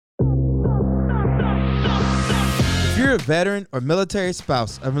you're a veteran or military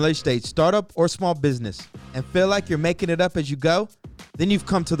spouse of an early-stage startup or small business and feel like you're making it up as you go, then you've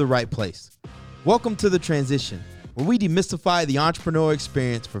come to the right place. Welcome to The Transition, where we demystify the entrepreneurial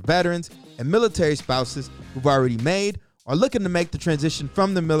experience for veterans and military spouses who've already made or looking to make the transition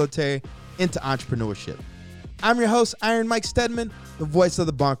from the military into entrepreneurship. I'm your host, Iron Mike Stedman, the voice of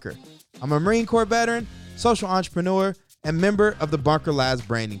the bunker. I'm a Marine Corps veteran, social entrepreneur, and member of the Bunker Labs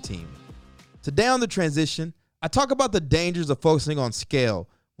branding team. Today on The Transition, I talk about the dangers of focusing on scale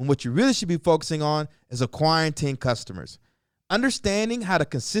when what you really should be focusing on is acquiring 10 customers. Understanding how to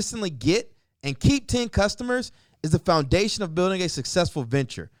consistently get and keep 10 customers is the foundation of building a successful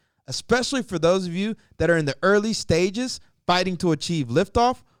venture, especially for those of you that are in the early stages fighting to achieve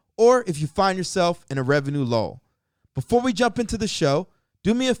liftoff, or if you find yourself in a revenue lull. Before we jump into the show,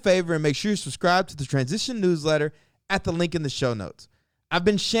 do me a favor and make sure you subscribe to the Transition newsletter at the link in the show notes. I've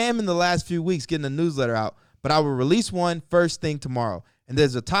been shamming the last few weeks getting the newsletter out, but I will release one first thing tomorrow. And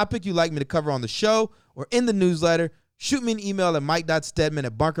there's a topic you'd like me to cover on the show or in the newsletter, shoot me an email at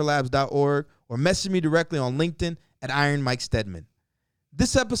mike.stedman@bunkerlabs.org or message me directly on LinkedIn at Iron Mike Stedman.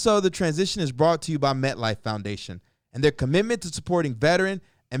 This episode of The Transition is brought to you by MetLife Foundation and their commitment to supporting veteran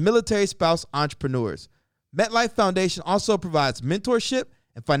and military spouse entrepreneurs. MetLife Foundation also provides mentorship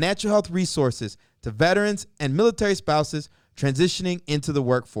and financial health resources to veterans and military spouses transitioning into the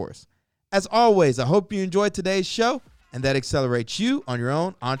workforce. As always, I hope you enjoyed today's show and that accelerates you on your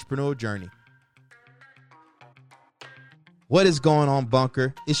own entrepreneurial journey. What is going on,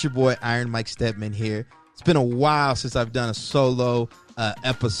 Bunker? It's your boy, Iron Mike Stedman here. It's been a while since I've done a solo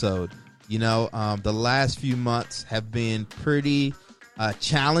episode. You know, the last few months have been pretty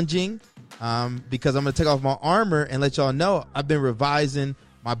challenging because I'm going to take off my armor and let y'all know I've been revising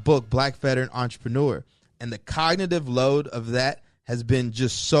my book, Black Veteran Entrepreneur. And the cognitive load of that has been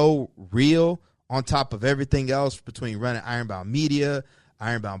just so real on top of everything else between running Ironbound Media,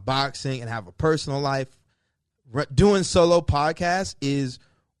 Ironbound Boxing, and have a personal life. Doing solo podcasts is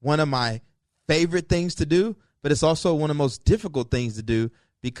one of my favorite things to do, but it's also one of the most difficult things to do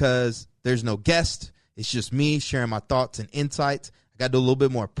because there's no guest. It's just me sharing my thoughts and insights. I got to do a little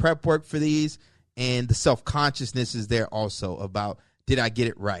bit more prep work for these, and the self-consciousness is there also about, did I get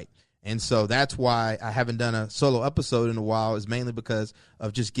it right? And so that's why I haven't done a solo episode in a while, is mainly because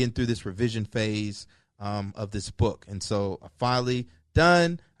of just getting through this revision phase of this book. And so I finally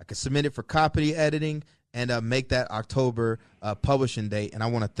done. I can submit it for copy editing and make that October publishing date. And I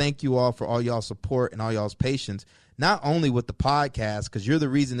want to thank you all for all y'all support and all y'all's patience, not only with the podcast, because you're the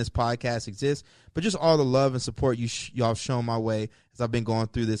reason this podcast exists, but just all the love and support y'all shown my way as I've been going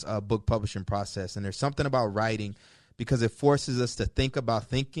through this book publishing process. And there's something about writing because it forces us to think about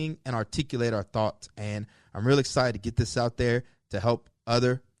thinking and articulate our thoughts. And I'm really excited to get this out there to help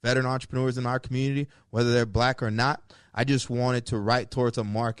other veteran entrepreneurs in our community, whether they're black or not. I just wanted to write towards a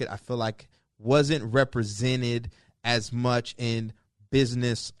market I feel like wasn't represented as much in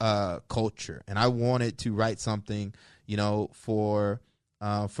business culture. And I wanted to write something, you know, for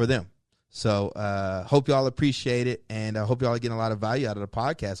them. So hope y'all appreciate it, and I hope y'all are getting a lot of value out of the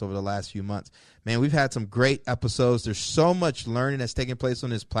podcast over the last few months. Man, we've had some great episodes. There's so much learning that's taking place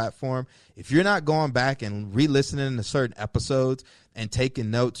on this platform. If you're not going back and re-listening to certain episodes and taking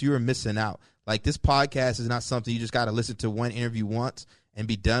notes, you are missing out. Like, this podcast is not something you just got to listen to one interview once and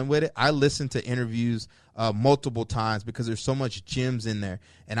be done with it. I listen to interviews multiple times because there's so much gems in there.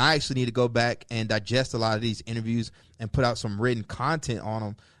 And I actually need to go back and digest a lot of these interviews and put out some written content on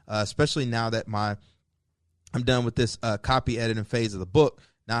them, especially now that I'm done with this copy editing phase of the book.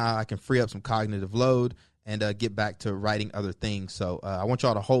 Now I can free up some cognitive load and get back to writing other things. So I want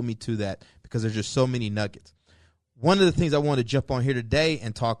y'all to hold me to that because there's just so many nuggets. One of the things I want to jump on here today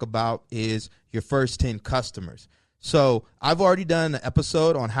and talk about is your first 10 customers. So I've already done an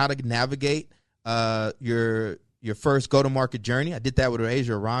episode on how to navigate your first go-to-market journey. I did that with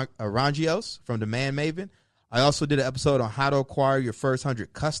Asia Arangios from Demand Maven. I also did an episode on how to acquire your first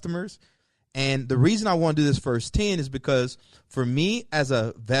 100 customers. And the reason I want to do this first 10 is because for me as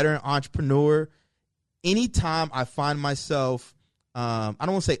a veteran entrepreneur, anytime I find myself, I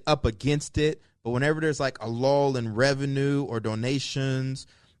don't want to say up against it, but whenever there's like a lull in revenue or donations,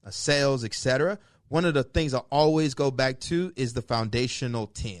 sales, etc., one of the things I always go back to is the foundational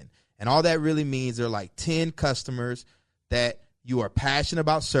 10. And all that really means they're like 10 customers that you are passionate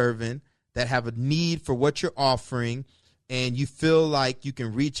about serving, that have a need for what you're offering, and you feel like you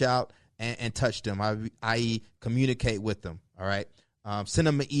can reach out and touch them, i.e. communicate with them, all right? Send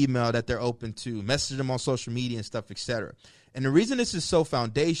them an email that they're open to, message them on social media and stuff, etc. And the reason this is so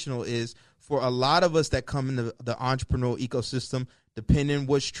foundational is for a lot of us that come into the entrepreneurial ecosystem, depending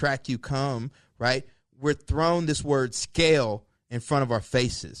which track you come, right, we're thrown this word scale in front of our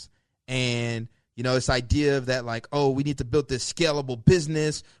faces. And, this idea of that, like, oh, we need to build this scalable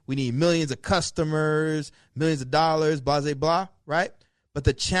business. We need millions of customers, millions of dollars, blah, blah, blah, right? But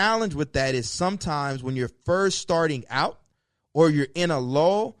the challenge with that is sometimes when you're first starting out or you're in a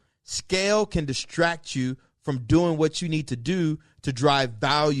lull, scale can distract you from doing what you need to do to drive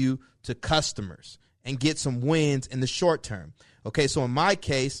value to customers and get some wins in the short term. Okay, so in my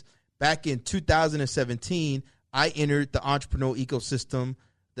case, back in 2017, I entered the entrepreneurial ecosystem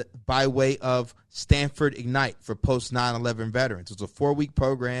by way of Stanford Ignite for post 9/11 veterans. It was a 4-week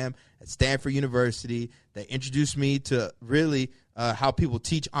program at Stanford University that introduced me to really how people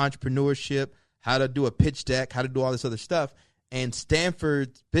teach entrepreneurship, how to do a pitch deck, how to do all this other stuff. And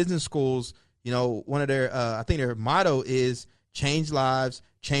Stanford Business Schools, one of their, I think their motto is change lives,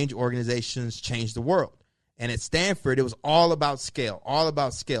 change organizations, change the world. And at Stanford, it was all about scale, all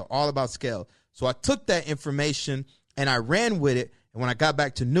about scale, all about scale. So I took that information and I ran with it. And when I got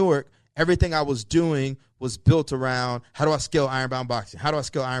back to Newark, everything I was doing was built around how do I scale Ironbound Boxing? How do I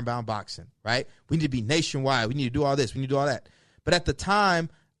scale Ironbound Boxing, right? We need to be nationwide. We need to do all this. We need to do all that. But at the time,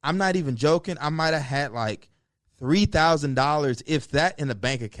 I'm not even joking. I might have had like $3,000, if that, in the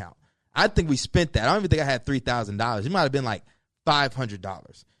bank account. I think we spent that. I don't even think I had $3,000. It might have been like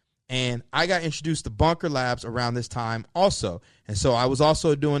 $500. And I got introduced to Bunker Labs around this time also. And so I was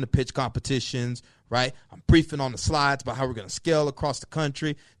also doing the pitch competitions, right? I'm briefing on the slides about how we're going to scale across the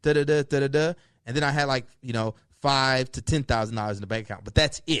country, da-da-da, And then I had like, $5,000 to $10,000 in the bank account. But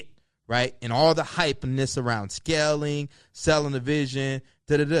that's it, right? And all the hypeness around scaling, selling the vision,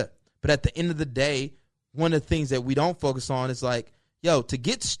 da-da-da. But at the end of the day, one of the things that we don't focus on is like, to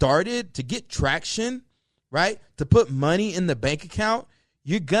get started, to get traction, right? To put money in the bank account,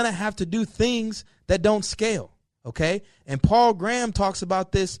 you're going to have to do things that don't scale, okay? And Paul Graham talks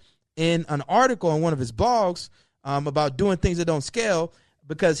about this in an article in one of his blogs about doing things that don't scale,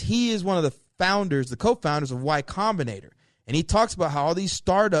 because he is one of the founders, the co-founders of Y Combinator. And he talks about how all these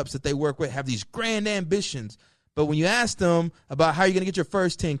startups that they work with have these grand ambitions. But when you ask them about how you're going to get your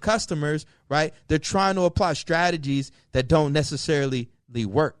first 10 customers, right, they're trying to apply strategies that don't necessarily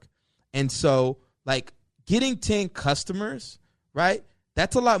work. And so, like, getting 10 customers, right,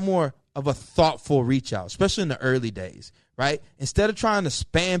 that's a lot more of a thoughtful reach out, especially in the early days, right? Instead of trying to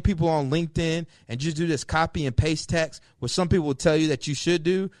spam people on LinkedIn and just do this copy and paste text, which some people will tell you that you should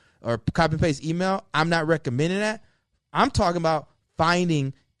do, or copy and paste email, I'm not recommending that. I'm talking about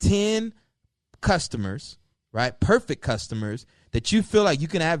finding 10 customers, right? Perfect customers that you feel like you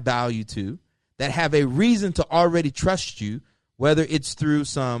can add value to, that have a reason to already trust you, whether it's through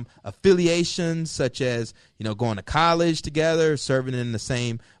some affiliations such as, going to college together, serving in the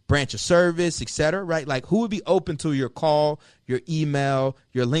same branch of service, et cetera, right? Like, who would be open to your call, your email,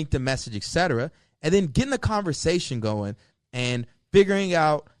 your LinkedIn message, et cetera, and then getting a conversation going and figuring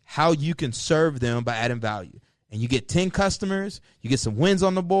out how you can serve them by adding value. And you get 10 customers, you get some wins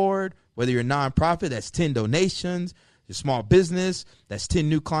on the board, whether you're a nonprofit, that's 10 donations. Your small business, that's 10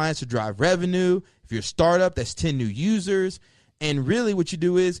 new clients to drive revenue. If you're a startup, that's 10 new users. And really what you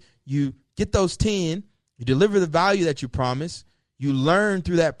do is you get those 10, you deliver the value that you promise, you learn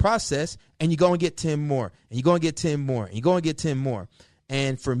through that process, and you go and get 10 more, and you go and get 10 more, and you go and get 10 more.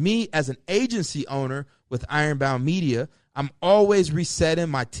 And for me, as an agency owner with Ironbound Media, I'm always resetting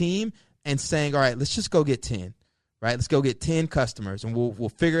my team and saying, all right, let's just go get 10, right? Let's go get 10 customers, and we'll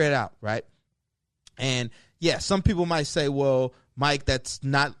figure it out, right? And, yeah, some people might say, well, Mike, that's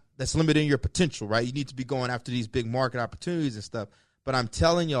limiting your potential, right? You need to be going after these big market opportunities and stuff. But I'm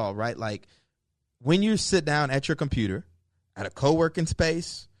telling y'all, right, like, when you sit down at your computer at a co-working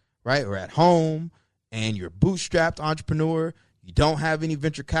space, right, or at home, and you're a bootstrapped entrepreneur, you don't have any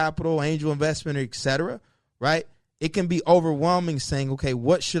venture capital, angel investment, et cetera, right, it can be overwhelming saying, okay,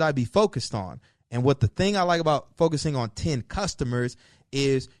 what should I be focused on? And what the thing I like about focusing on 10 customers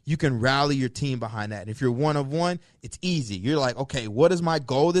is you can rally your team behind that. And if you're one of one, it's easy. You're like, okay, what is my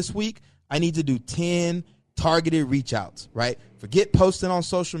goal this week? I need to do 10 targeted reach outs, right? Forget posting on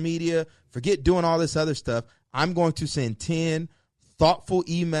social media. Forget doing all this other stuff. I'm going to send 10 thoughtful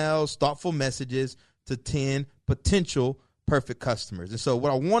emails, thoughtful messages to 10 potential perfect customers. And so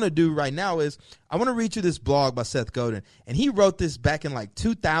what I want to do right now is I want to read you this blog by Seth Godin. And he wrote this back in like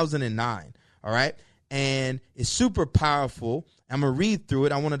 2009, all right? And it's super powerful. I'm going to read through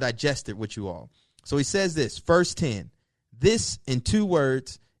it. I want to digest it with you all. So he says this, first 10, this in 2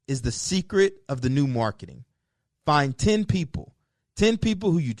 words is the secret of the new marketing. Find 10 people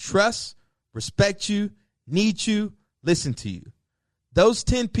who you trust, respect you, need you, listen to you. Those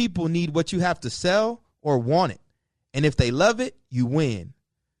 10 people need what you have to sell or want it. And if they love it, you win.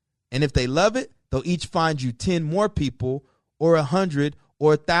 And if they love it, they'll each find you 10 more people, or 100, or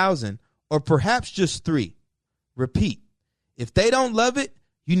 1,000, or perhaps just 3. Repeat. If they don't love it,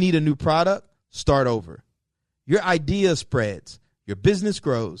 you need a new product. Start over. Your idea spreads. Your business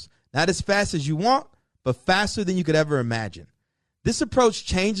grows. Not as fast as you want, but faster than you could ever imagine. This approach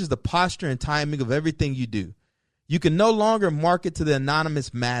changes the posture and timing of everything you do. You can no longer market to the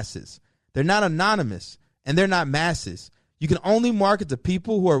anonymous masses. They're not anonymous, and they're not masses. You can only market to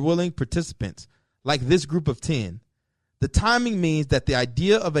people who are willing participants, like this group of 10. The timing means that the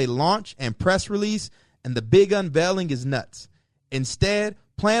idea of a launch and press release and the big unveiling is nuts. Instead,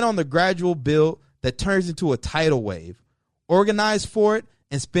 plan on the gradual build that turns into a tidal wave. Organize for it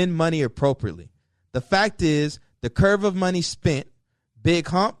and spend money appropriately. The fact is, the curve of money spent, big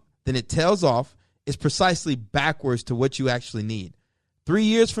hump, then it tails off, is precisely backwards to what you actually need. 3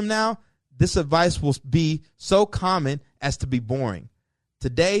 years from now, this advice will be so common as to be boring.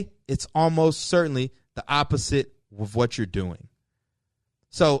 Today, it's almost certainly the opposite of what you're doing.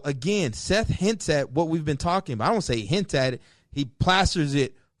 So again, Seth hints at what we've been talking about. I don't say he hints at it. He plasters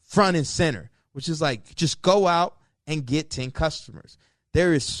it front and center, which is like, just go out and get 10 customers.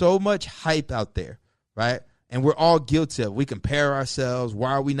 There is so much hype out there, right? And we're all guilty of it. We compare ourselves.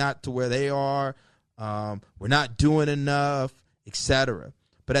 Why are we not to where they are? We're not doing enough, etc.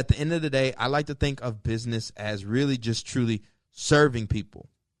 But at the end of the day, I like to think of business as really just truly serving people,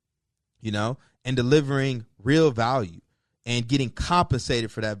 and delivering real value and getting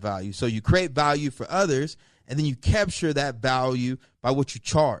compensated for that value. So you create value for others, and then you capture that value by what you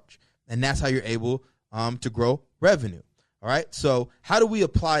charge. And that's how you're able to grow revenue. All right. So how do we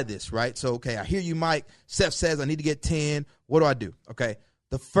apply this, right? So, okay, I hear you, Mike. Seth says I need to get 10. What do I do? Okay.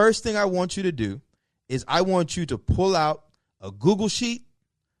 The first thing I want you to do is I want you to pull out a Google Sheet,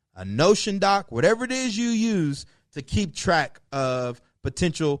 a Notion doc, whatever it is you use to keep track of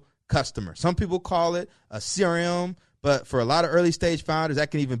potential customers. Some people call it a CRM, but for a lot of early stage founders, that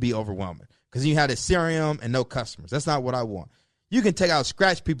can even be overwhelming because you have a CRM and no customers. That's not what I want. You can take out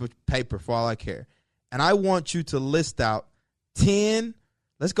scratch paper for all I care. And I want you to list out 10,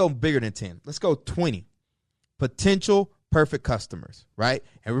 let's go bigger than 10. Let's go 20 potential perfect customers, right?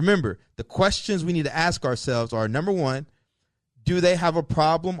 And remember, the questions we need to ask ourselves are, number one, do they have a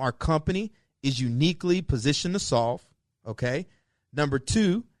problem our company is uniquely positioned to solve? Okay. Number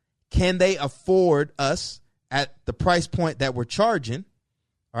two, can they afford us at the price point that we're charging?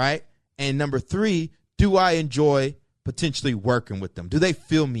 All right. And number three, do I enjoy potentially working with them? Do they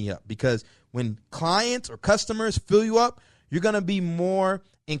fill me up? Because when clients or customers fill you up, you're going to be more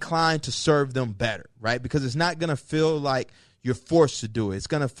inclined to serve them better, right? Because it's not going to feel like you're forced to do it. It's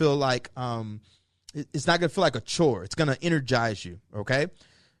going to feel like it's not going to feel like a chore. It's going to energize you, okay? You're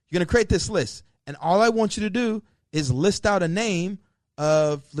going to create this list, and all I want you to do is list out the names,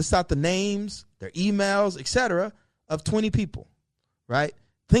 their emails, etc., of 20 people, right?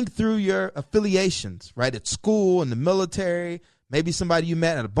 Think through your affiliations, right? At school, in the military, maybe somebody you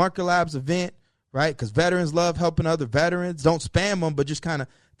met at a Bunker Labs event, right? Because veterans love helping other veterans. Don't spam them, but just kind of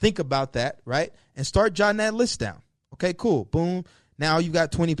think about that, right? And start jotting that list down. Okay, cool. Boom. Now you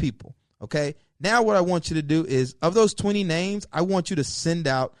got 20 people. Okay. Now what I want you to do is, of those 20 names, I want you to send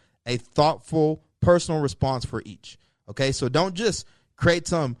out a thoughtful personal response for each. Okay. So don't just create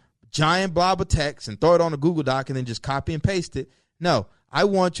some giant blob of text and throw it on a Google Doc and then just copy and paste it. No, I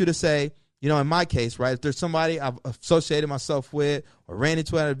want you to say, in my case, right, if there's somebody I've associated myself with or ran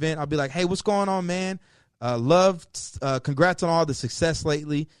into at an event, I'll be like, hey, what's going on, man? Congrats on all the success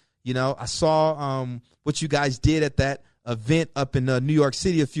lately. I saw what you guys did at that event up in New York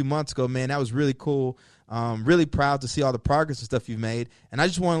City a few months ago, man. That was really cool. Really proud to see all the progress and stuff you've made. And I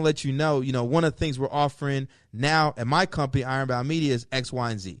just want to let you know, one of the things we're offering now at my company, Ironbound Media, is X,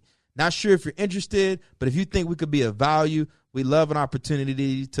 Y, and Z. Not sure if you're interested, but if you think we could be of value, we love an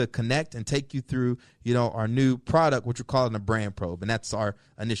opportunity to connect and take you through, our new product, which we're calling a brand probe. And that's our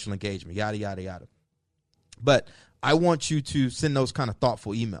initial engagement, yada, yada, yada. But I want you to send those kind of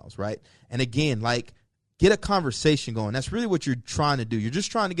thoughtful emails, right? And again, get a conversation going. That's really what you're trying to do. You're just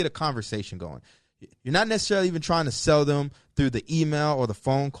trying to get a conversation going. You're not necessarily even trying to sell them through the email or the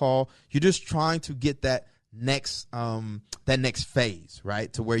phone call. You're just trying to get that next phase,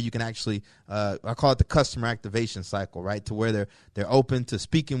 right? To where you can actually, I call it the customer activation cycle, right? To where they're open to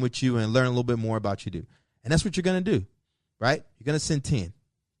speaking with you and learn a little bit more about you. And that's what you're going to do, right? You're going to send 10,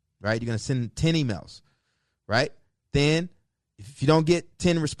 right? You're going to send 10 emails, right? Then if you don't get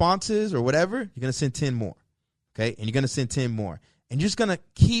 10 responses or whatever, you're going to send 10 more, okay? And you're going to send 10 more. And you're just going to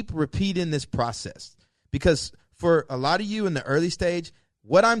keep repeating this process, because for a lot of you in the early stage,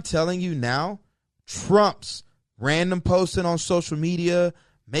 what I'm telling you now trumps random posting on social media,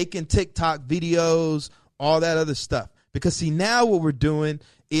 making TikTok videos, all that other stuff. Because see, now what we're doing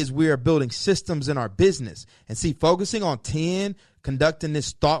is we are building systems in our business. And see, focusing on 10, conducting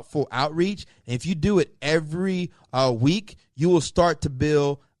this thoughtful outreach. And if you do it every week, you will start to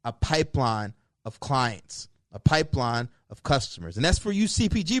build a pipeline of clients, a pipeline of customers. And that's for you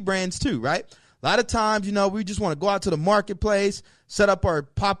CPG brands too, right? A lot of times, we just want to go out to the marketplace, set up our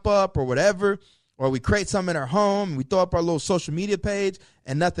pop-up or whatever, or we create something in our home, and we throw up our little social media page,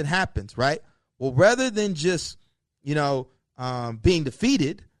 and nothing happens, right? Well, rather than just, being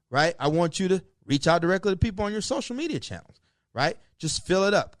defeated, right, I want you to reach out directly to people on your social media channels, right? Just fill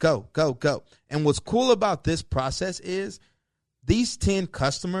it up. Go, go, go. And what's cool about this process is these 10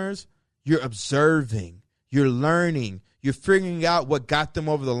 customers, you're observing, you're learning, you're figuring out what got them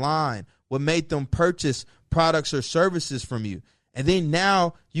over the line, what made them purchase products or services from you. And then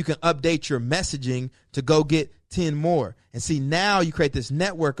now you can update your messaging to go get 10 more. And see, now you create this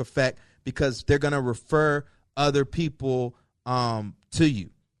network effect because they're going to refer other people to you,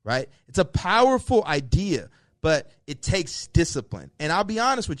 right? It's a powerful idea, but it takes discipline. And I'll be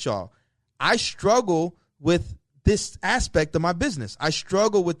honest with y'all, I struggle with this aspect of my business. I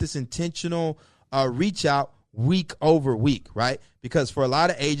struggle with this intentional reach out week over week, right? Because for a lot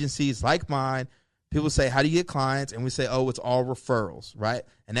of agencies like mine, people say, how do you get clients? And we say, oh, it's all referrals, right?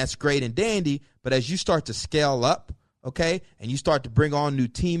 And that's great and dandy. But as you start to scale up, okay, and you start to bring on new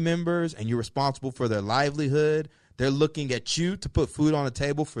team members and you're responsible for their livelihood, they're looking at you to put food on the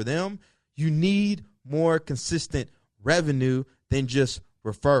table for them, you need more consistent revenue than just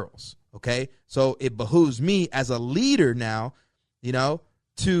referrals, okay? So it behooves me as a leader now,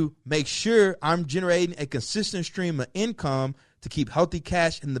 to make sure I'm generating a consistent stream of income to keep healthy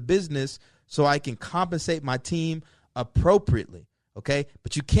cash in the business so I can compensate my team appropriately, okay?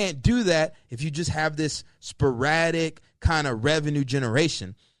 But you can't do that if you just have this sporadic kind of revenue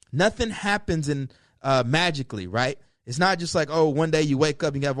generation. Nothing happens magically, right? It's not just like, oh, one day you wake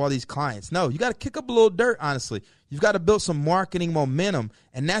up and you have all these clients. No, you got to kick up a little dirt, honestly. You've got to build some marketing momentum,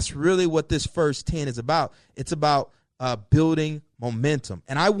 and that's really what this first 10 is about. It's about building momentum.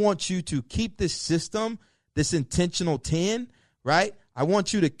 And I want you to keep this system, this intentional 10, right? I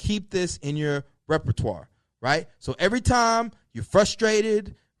want you to keep this in your repertoire, right? So every time you're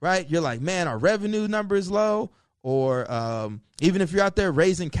frustrated, right, you're like, man, our revenue number is low, or even if you're out there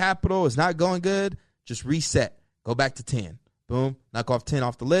raising capital, it's not going good, just reset. Go back to 10. Boom, knock off 10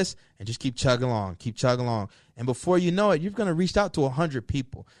 off the list, and just keep chugging along, keep chugging along. And before you know it, you're going to reach out to 100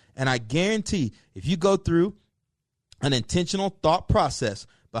 people. And I guarantee if you go through an intentional thought process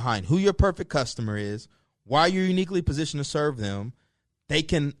behind who your perfect customer is, why you're uniquely positioned to serve them, they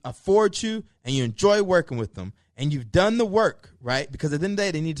can afford you and you enjoy working with them, and you've done the work, right? Because at the end of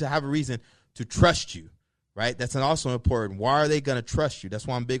the day, they need to have a reason to trust you, right? That's also important. Why are they going to trust you? That's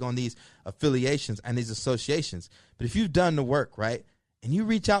why I'm big on these affiliations and these associations. But if you've done the work, right, and you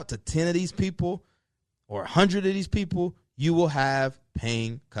reach out to 10 of these people or 100 of these people, you will have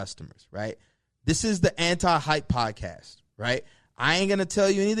paying customers, right? This is the Anti-Hype Podcast, right? I ain't going to tell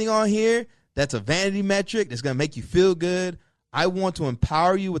you anything on here that's a vanity metric that's going to make you feel good. I want to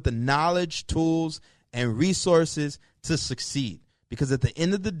empower you with the knowledge, tools, and resources to succeed. Because at the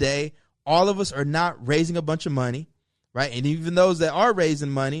end of the day, all of us are not raising a bunch of money, right? And even those that are raising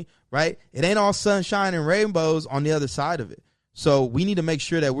money, right, it ain't all sunshine and rainbows on the other side of it. So we need to make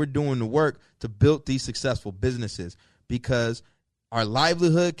sure that we're doing the work to build these successful businesses, because our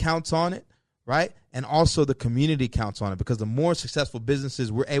livelihood counts on it, right? And also the community counts on it, because the more successful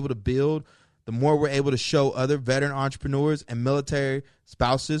businesses we're able to build, the more we're able to show other veteran entrepreneurs and military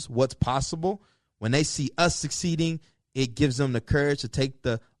spouses what's possible. When they see us succeeding, it gives them the courage to take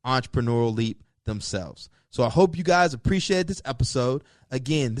the entrepreneurial leap themselves. So I hope you guys appreciate this episode.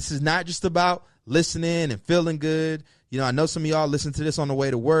 Again, this is not just about listening and feeling good. I know some of y'all listen to this on the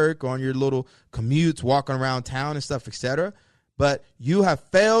way to work or on your little commutes, walking around town and stuff, etc. But you have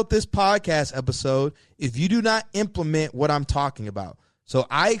failed this podcast episode if you do not implement what I'm talking about. So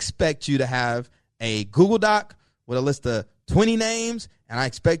I expect you to have a Google Doc with a list of 20 names, and I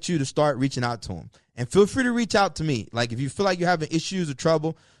expect you to start reaching out to them. And feel free to reach out to me. Like if you feel like you're having issues or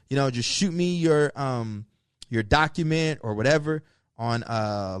trouble, just shoot me your document or whatever on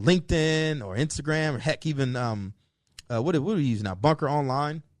LinkedIn or Instagram, or heck, even what are we using now? Bunker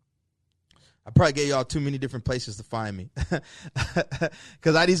Online. I probably gave y'all too many different places to find me,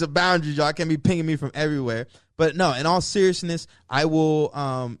 because I need some boundaries, y'all. I can't be pinging me from everywhere. But no, in all seriousness, I will,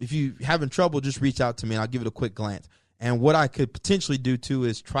 if you having trouble, just reach out to me and I'll give it a quick glance. And what I could potentially do too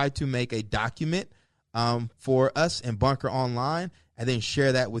is try to make a document for us in Bunker Online and then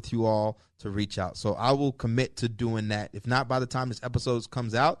share that with you all to reach out. So I will commit to doing that. If not by the time this episode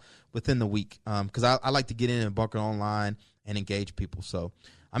comes out, within the week, because I like to get in and bunker online and engage people. So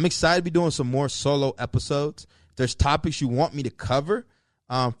I'm excited to be doing some more solo episodes. If there's topics you want me to cover,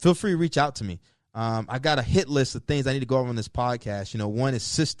 feel free to reach out to me. I got a hit list of things I need to go over on this podcast. One is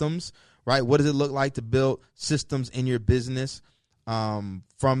systems, right? What does it look like to build systems in your business from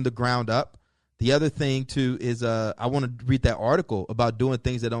the ground up? The other thing, too, is I want to read that article about doing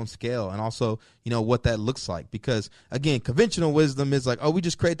things that don't scale, and also, what that looks like. Because, again, conventional wisdom is like, oh, we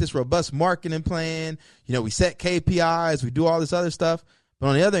just create this robust marketing plan. We set KPIs. We do all this other stuff. But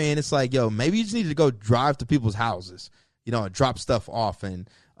on the other end, it's like, maybe you just need to go drive to people's houses, and drop stuff off and,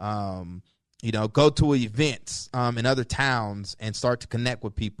 go to events in other towns and start to connect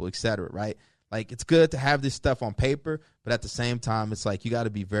with people, et cetera, right? Like, it's good to have this stuff on paper, but at the same time, it's like you got to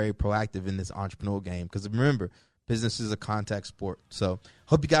be very proactive in this entrepreneurial game, because remember, business is a contact sport. So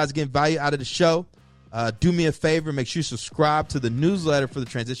hope you guys are getting value out of the show. Do me a favor, make sure you subscribe to the newsletter for the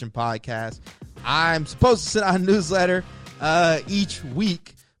Transition Podcast. I'm supposed to send out a newsletter each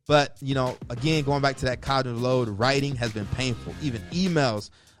week, but, again, going back to that cognitive load, writing has been painful. Even emails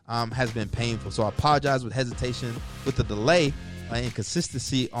has been painful. So I apologize with hesitation with the delay and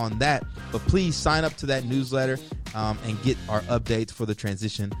consistency on that, but please sign up to that newsletter and get our updates for the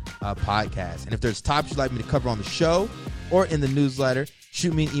Transition Podcast. And if there's topics you'd like me to cover on the show or in the newsletter,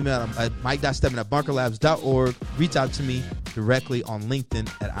 shoot me an email at mike.stedman@bunkerlabs.org. Reach out to me directly on LinkedIn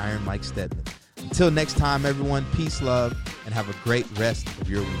at Iron Mike Stedman. Until next time, everyone, peace, love, and have a great rest of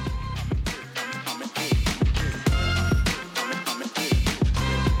your week.